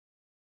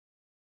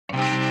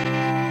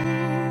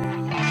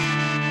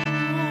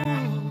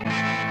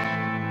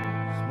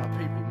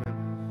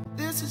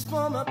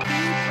for my people.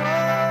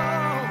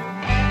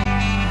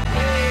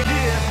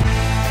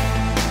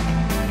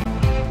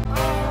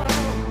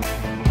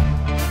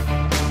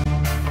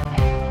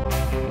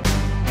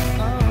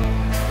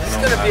 It's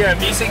gonna be a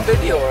music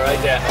video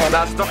right there. Oh,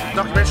 no, it's a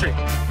documentary.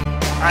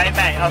 Hey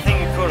mate, I think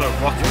you call it a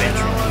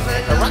rockumentary.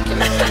 A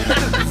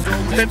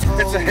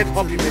rockumentary? It's a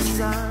hip-hop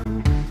documentary.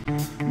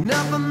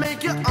 Never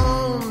make your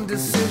own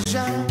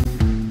decision.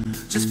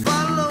 Just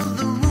follow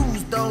the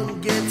rules,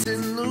 don't get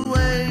in the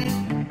way.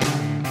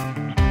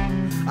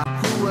 I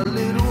grew a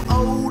little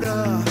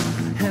older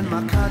and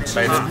my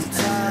conscience is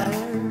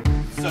tired.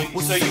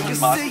 So you and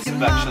Marcus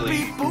have actually,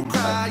 who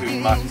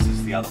Marcus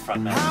is the other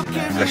front man.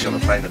 He's actually on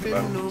the plane at the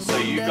moment. So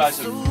you guys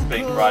have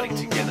been writing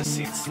together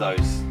since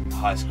those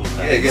high school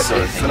days? Yeah,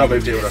 sort of when I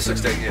moved here when I was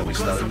 16, yeah, we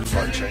started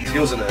writing tunes. He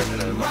was in a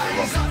rock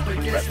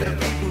rap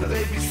band,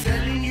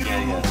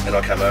 Yeah. and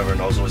I came over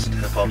and I was always into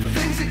hip hop and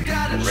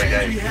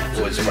reggae.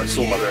 Always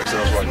saw my lyrics that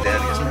I was writing down.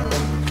 He goes, man,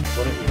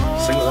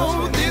 sing with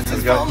us, man.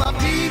 Let's go.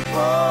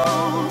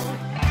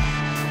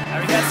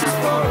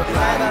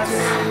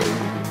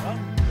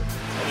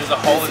 There's a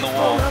hole in the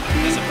wall,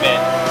 there's a bed,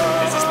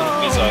 there's this little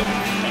bizzo,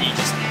 and you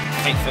just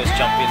feet first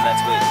jump in,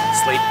 that's where you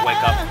sleep,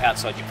 wake up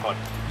outside your pod.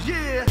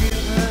 Yeah.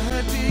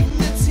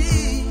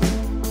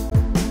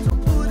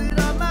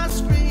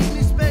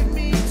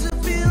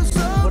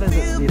 What is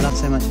it you love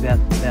so much about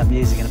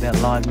music and about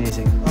live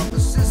music?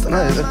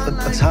 No,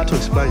 it's hard to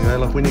explain, you know,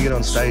 like when you get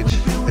on stage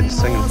and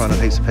sing in front of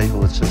heaps of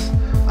people, it's just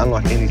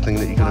unlike anything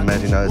that you can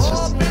imagine, you know, it's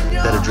just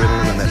that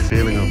adrenaline and that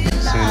feeling of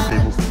singing to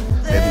people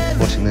and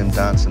watching them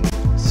dance and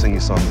sing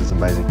your songs is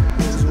amazing.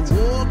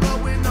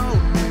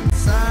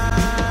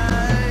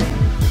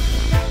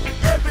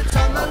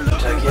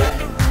 Tokyo,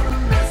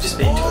 just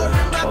been to a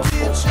 12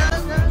 floor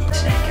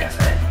internet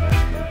cafe,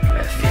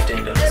 about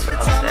 $15 for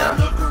half an hour,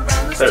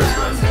 but it was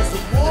worth it.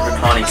 The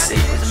reclining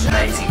seat was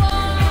amazing.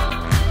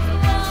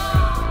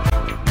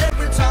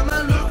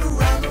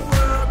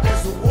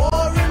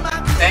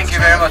 Thank you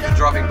very much for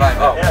dropping by.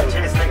 Oh, yeah,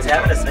 cheers, thanks for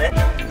having us, man.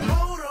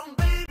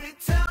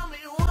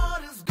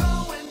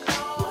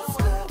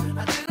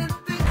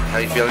 How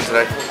are you feeling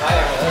today?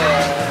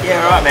 Yeah,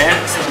 right, man.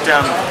 Except,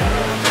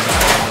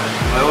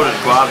 I ordered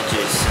guava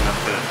juice and I've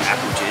got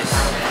apple juice.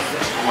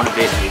 I want a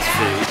Vietnamese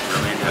food,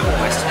 but I'm ended up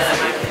with Western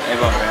food.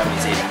 Everyone around me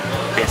is eating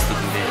the best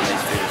looking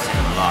Vietnamese food I've seen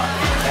in my life.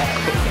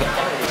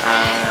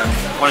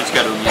 Wanted to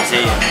go to a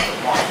museum,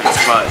 but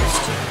it's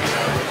closed.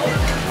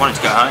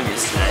 Wanted to go home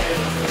yesterday,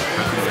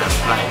 but I couldn't get on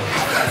the plane.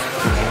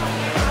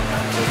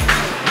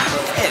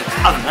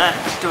 Yeah, other than that,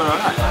 doing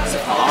alright.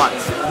 Except my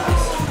eyes.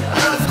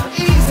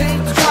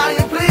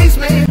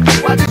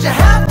 Why did you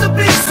have to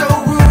be so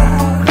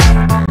rude?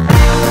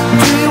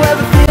 Do you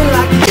ever feel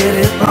like you did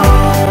it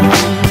wrong?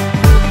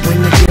 When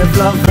you give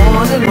love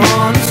on and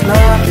on, it's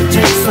love that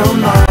takes so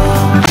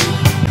long.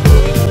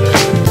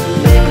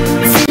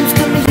 It seems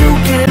to me you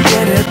can't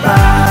get it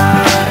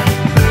right.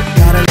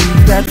 Gotta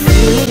leave that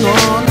feeling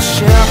on the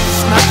shelf,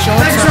 it's not your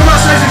time. Thank you so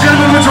much, ladies and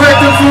gentlemen, with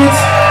Director Foods.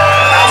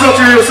 Talk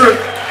to you real soon.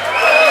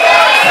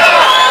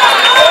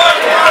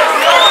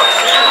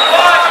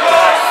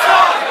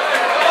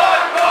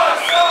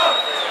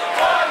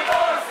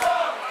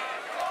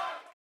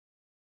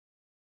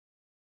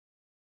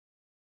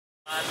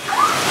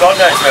 God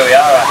knows where we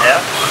are right now.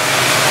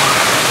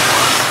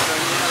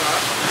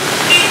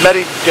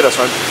 Maddie, get us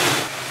home.